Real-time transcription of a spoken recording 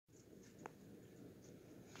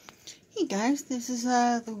Hey guys, this is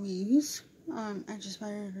Louise. I just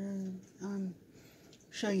wanted to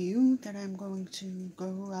show you that I'm going to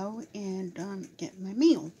go out and get my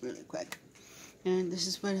meal really quick. And this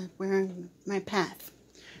is where my path.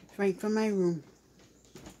 It's right from my room.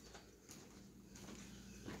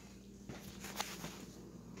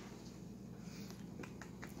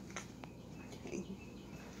 Okay.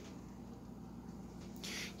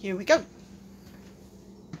 Here we go.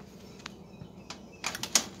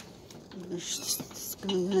 I'm just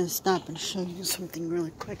gonna stop and show you something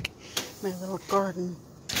really quick. My little garden.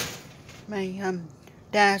 My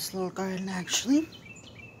dad's little garden, actually.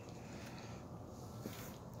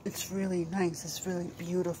 It's really nice. It's really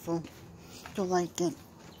beautiful. You'll like it.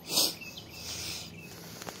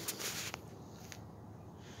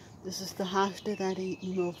 This is the hosta that I ate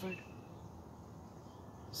in Milford.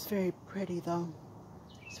 It's very pretty, though.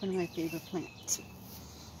 It's one of my favorite plants.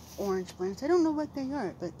 Orange plants. I don't know what they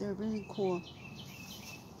are, but they're really cool.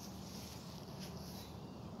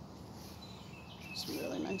 Some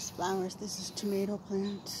really nice flowers. This is tomato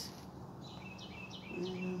plants.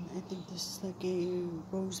 I think this is like a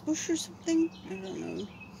rose bush or something. I don't know.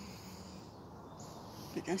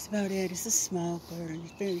 But that's about it. It's a small garden.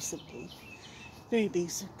 It's very simple. Very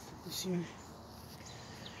basic this year.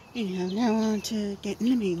 Anyhow, now on to getting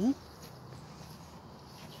the meal.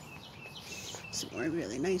 Some more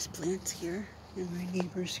really nice plants here in my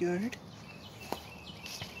neighbor's yard.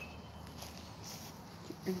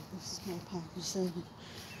 And this is my path.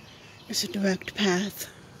 It's a direct path.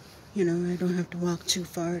 You know, I don't have to walk too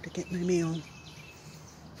far to get my meal.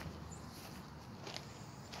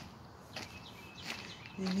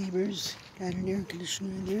 My neighbor's got an air conditioner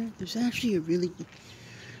in there. There's actually a really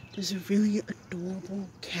adorable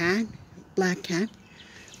cat, black cat,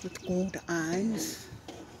 with gold eyes.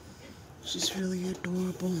 She's really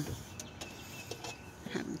adorable.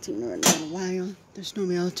 Haven't seen her in a little while. There's no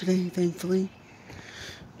mail today, thankfully.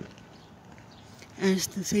 As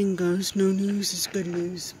the thing goes, no news is good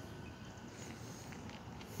news.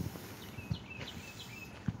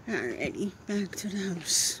 Alrighty, back to the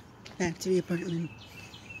house. Back to the apartment.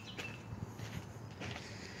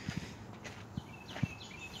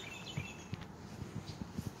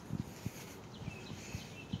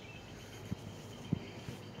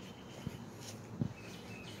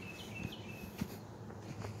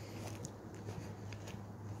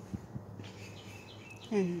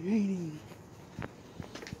 Alrighty.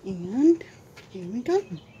 And here we go.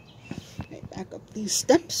 Right back up these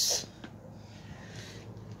steps.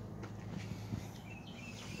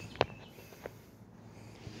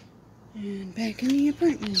 And back in the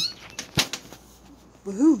apartment.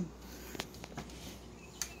 Woohoo!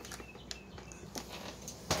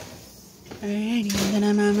 Alrighty, and then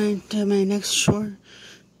I'm on to my next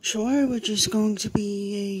chore, which is going to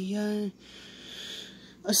be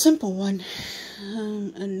a simple one.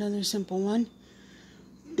 Another simple one.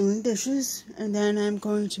 Doing dishes. And then I'm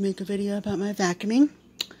going to make a video about my vacuuming.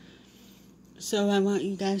 So I want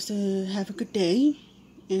you guys to have a good day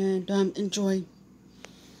and enjoy.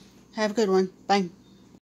 Have a good one. Bye.